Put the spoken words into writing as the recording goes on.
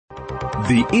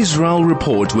The Israel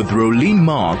Report with Rolene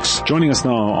Marks. Joining us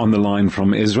now on the line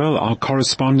from Israel, our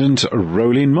correspondent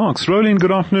Rolene Marks. Rolene,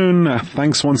 good afternoon.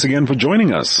 Thanks once again for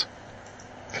joining us.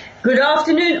 Good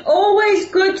afternoon.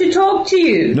 Always good to talk to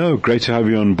you. No, great to have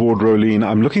you on board, Rolene.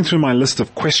 I'm looking through my list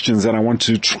of questions that I want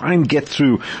to try and get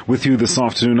through with you this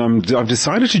afternoon. I've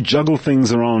decided to juggle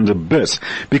things around a bit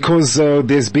because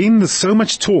there's been so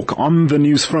much talk on the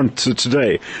news front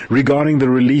today regarding the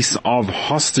release of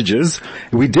hostages.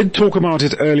 We did talk about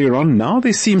it earlier on. Now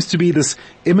there seems to be this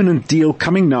imminent deal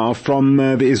coming now from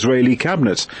the Israeli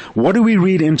cabinet. What do we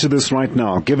read into this right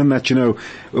now, given that,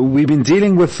 we've been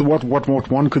dealing with what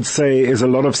one could say is a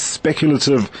lot of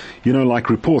speculative, like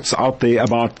reports out there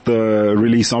about the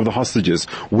release of the hostages.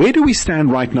 Where do we stand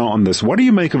right now on this? What do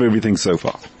you make of everything so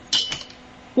far?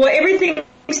 Well, everything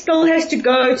still has to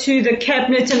go to the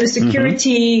cabinet and the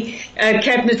security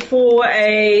cabinet for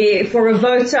a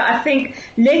vote. So I think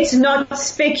let's not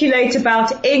speculate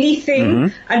about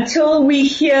anything until we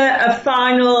hear a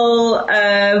final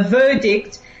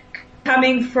verdict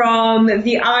coming from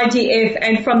the IDF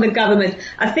and from the government.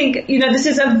 I think, this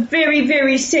is a very,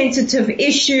 very sensitive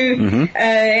issue.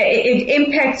 It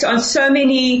impacts on so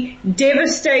many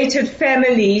devastated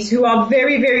families who are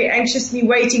very, very anxiously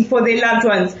waiting for their loved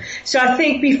ones. So I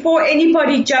think before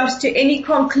anybody jumps to any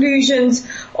conclusions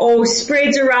or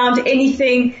spreads around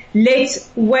anything, let's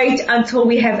wait until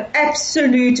we have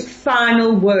absolute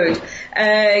final word.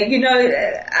 I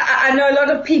know a lot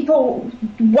of people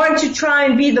want to try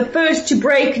and be the first to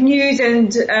break news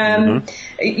and,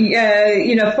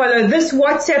 follow this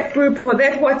WhatsApp group or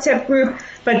that WhatsApp group,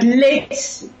 but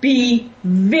let's be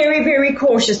very, very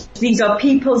cautious. These are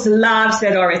people's lives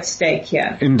that are at stake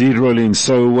here. Indeed, Rolene.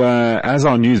 So, as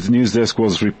our news desk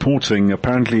was reporting,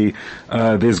 apparently,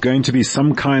 there's going to be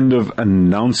some kind of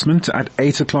announcement at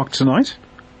 8 o'clock tonight.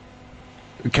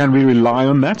 Can we rely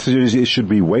on that? Should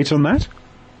we wait on that?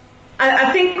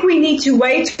 I think we need to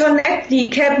wait on that. The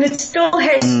cabinet still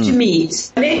has to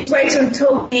meet. Let's wait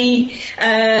until the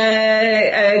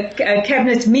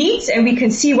cabinet meets and we can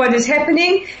see what is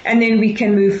happening, and then we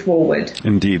can move forward.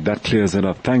 Indeed, that clears it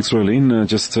up. Thanks, Rolene.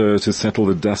 Just to settle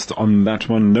the dust on that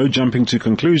one, no jumping to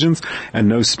conclusions and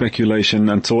no speculation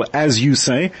until, as you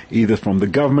say, either from the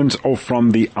government or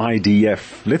from the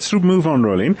IDF. Let's move on,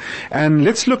 Rolene, and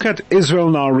let's look at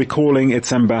Israel now recalling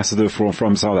its ambassador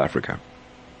from South Africa.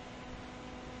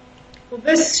 Well,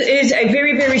 this is a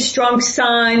very, very strong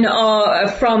sign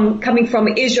coming from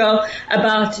Israel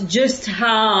about just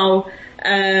how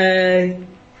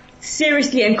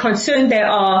seriously and concerned they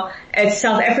are at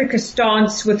South Africa's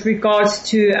stance with regards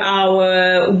to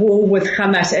our war with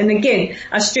Hamas. And again,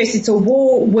 I stress it's a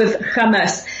war with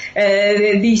Hamas.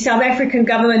 The South African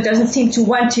government doesn't seem to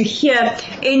want to hear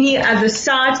any other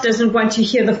side, doesn't want to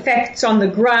hear the facts on the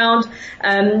ground.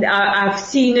 I've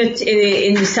seen it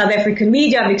in the South African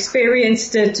media. I've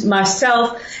experienced it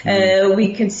myself.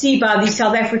 We can see by the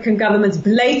South African government's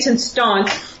blatant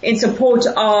stance in support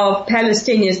of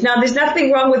Palestinians. Now, there's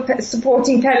nothing wrong with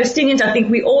supporting Palestinians. I think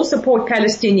we all support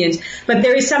Palestinians. But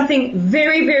there is something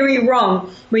very, very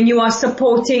wrong when you are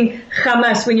supporting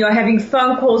Hamas, when you are having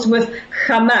phone calls with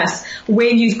Hamas,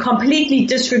 when you completely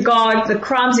disregard the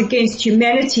crimes against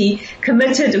humanity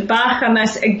committed by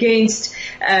Hamas against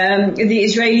the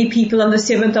Israeli people on the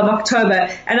 7th of October.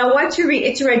 And I want to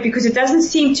reiterate, because it doesn't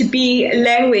seem to be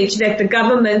language that the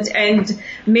government and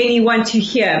many want to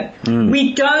hear.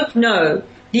 We don't know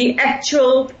the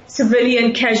actual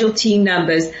civilian casualty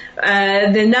numbers.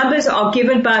 The numbers are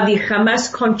given by the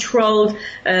Hamas-controlled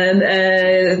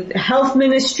health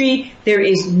ministry. There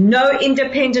is no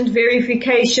independent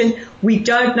verification. We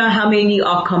don't know how many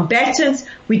are combatants.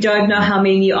 We don't know how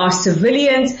many are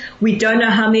civilians. We don't know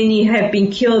how many have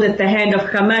been killed at the hand of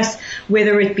Hamas,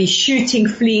 whether it be shooting,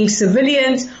 fleeing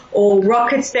civilians or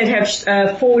rockets that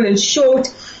have fallen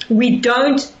short. We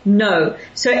don't know.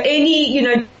 So any,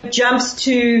 jumps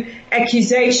to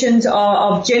accusations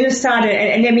of genocide,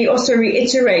 and let me also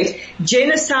reiterate,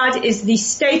 genocide is the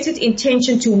stated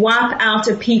intention to wipe out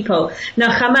a people.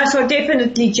 Now, Hamas are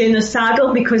definitely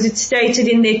genocidal because it's stated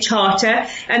in their charter,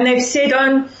 and they've said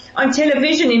on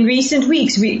television in recent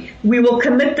weeks, we will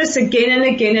commit this again and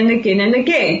again and again and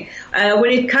again.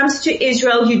 When it comes to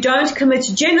Israel, you don't commit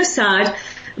genocide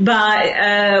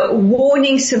by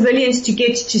warning civilians to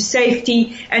get to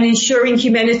safety and ensuring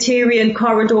humanitarian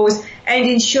corridors and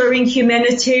ensuring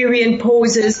humanitarian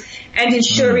pauses and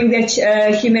ensuring that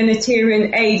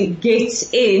humanitarian aid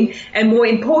gets in and, more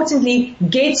importantly,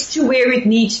 gets to where it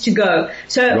needs to go.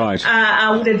 So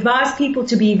I would advise people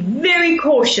to be very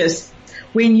cautious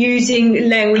when using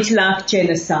language like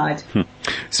genocide.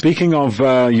 Speaking of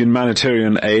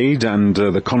humanitarian aid and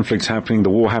the conflict happening, the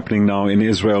war happening now in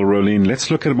Israel, Rolene, let's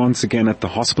look at once again at the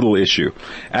hospital issue.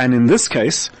 And in this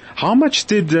case, how much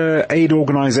did aid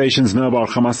organizations know about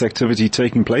Hamas activity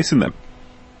taking place in them?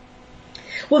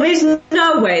 Well, there's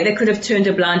no way they could have turned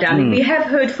a blind eye. I mean, we have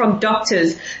heard from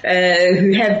doctors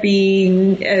who have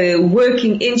been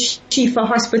working in Shifa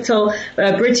Hospital,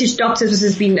 British doctors. This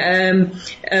has been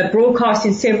broadcast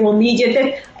in several media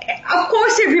that, of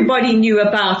course, everybody knew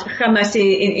about Hamas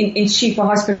in Shifa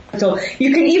Hospital.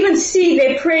 You can even see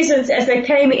their presence as they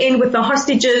came in with the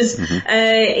hostages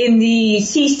in the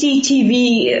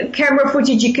CCTV camera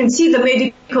footage. You can see the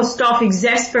medical staff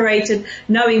exasperated,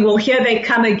 knowing, well, here they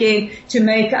come again to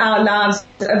make our lives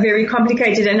very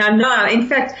complicated. And I know, in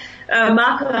fact,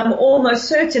 Michael, I'm almost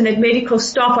certain that medical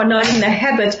staff are not in the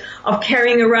habit of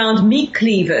carrying around meat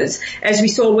cleavers, as we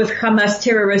saw with Hamas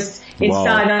terrorists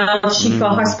inside our Shifa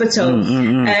hospital.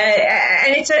 And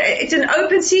it's an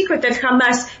open secret that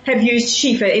Hamas have used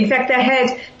Shifa. In fact, they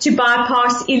had to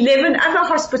bypass 11 other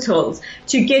hospitals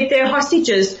to get their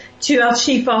hostages to Al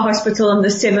Shifa Hospital on the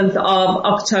 7th of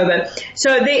October.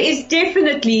 So there is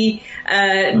definitely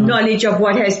knowledge of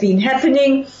what has been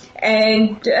happening.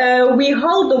 And we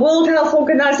hold the World Health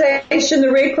Organization,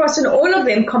 the Red Cross, and all of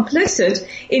them complicit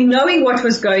in knowing what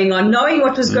was going on,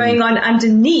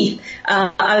 underneath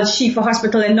Al Shifa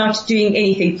Hospital and not doing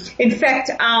anything. In fact,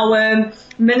 our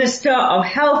Minister of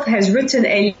Health has written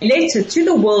a letter to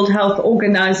the World Health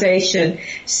Organization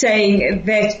saying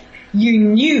that you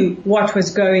knew what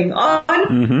was going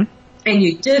on. And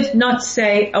you did not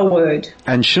say a word.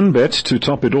 And Shin Bet, to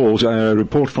top it all, a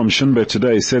report from Shin Bet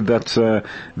today said that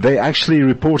they actually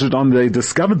they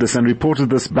discovered this and reported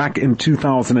this back in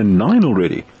 2009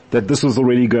 already, that this was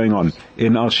already going on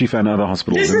in Al Shifa and other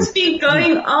hospitals. This has been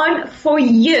going on for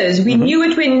years. We knew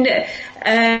it when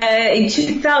in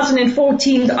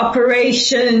 2014,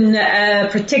 Operation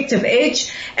Protective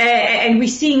Edge, and we're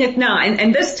seeing it now.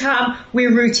 And this time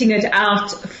we're rooting it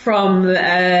out from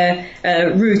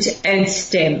root and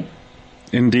stem.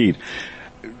 Indeed.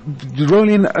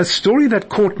 Rolene, a story that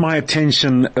caught my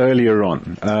attention earlier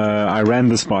on. I ran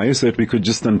this by you so that we could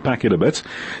just unpack it a bit.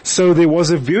 So there was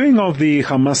a viewing of the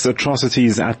Hamas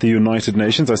atrocities at the United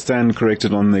Nations. I stand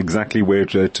corrected on exactly where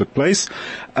it took place.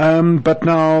 But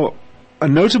now, a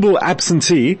notable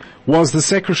absentee was the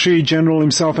Secretary General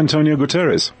himself, Antonio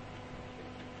Guterres.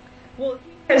 Well,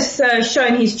 he has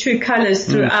shown his true colors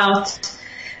throughout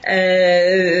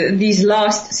these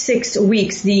last 6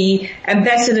 weeks. The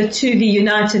ambassador to the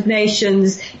United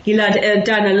Nations, Gilad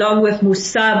Erdan, along with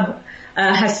Musab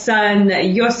Hassan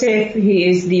Yosef, he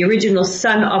is the original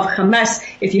son of Hamas.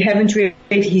 If you haven't read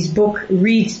his book,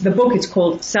 read the book. It's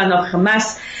called Son of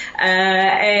Hamas.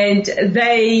 And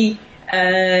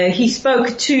he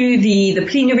spoke to the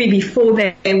plenary before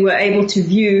they were able to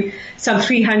view, some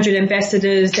 300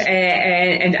 ambassadors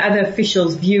and other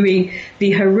officials viewing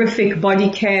the horrific body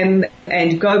cam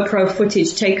and GoPro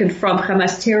footage taken from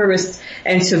Hamas terrorists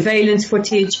and surveillance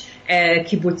footage,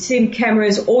 kibbutzim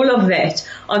cameras, all of that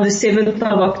on the 7th of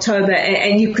October.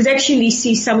 And you could actually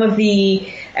see some of the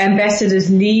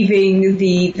ambassadors leaving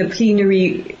the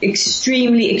plenary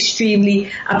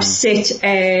extremely upset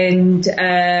and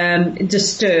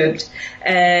disturbed.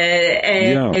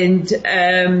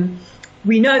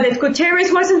 We know that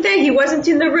Guterres wasn't there. He wasn't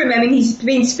in the room. I mean, he's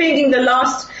been spending the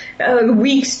last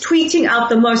weeks tweeting out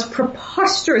the most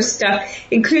preposterous stuff,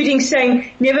 including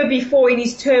saying never before in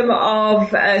his term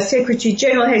of Secretary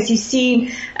General has he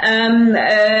seen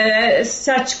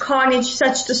such carnage,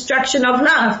 such destruction of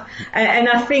life. And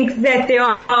I think that there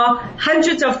are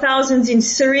hundreds of thousands in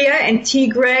Syria and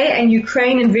Tigray and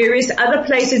Ukraine and various other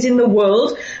places in the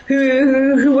world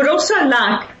who would also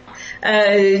like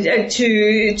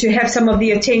to have some of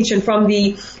the attention from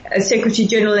the Secretary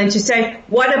General and to say,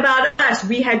 what about us?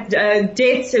 We had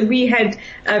deaths and we had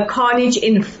carnage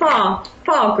in far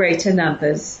greater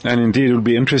numbers. And indeed, it would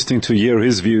be interesting to hear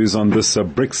his views on this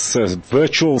BRICS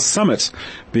virtual summit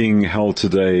being held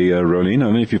today, Rolene. I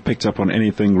don't know if you picked up on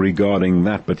anything regarding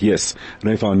that, but yes, I don't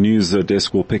know if our news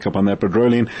desk will pick up on that. But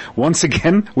Rolene, once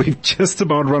again, we've just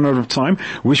about run out of time.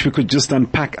 Wish we could just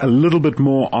unpack a little bit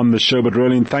more on the show. But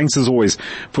Rolene, thanks as always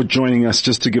for joining us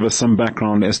just to give us some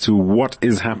background as to what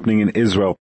is happening in Israel.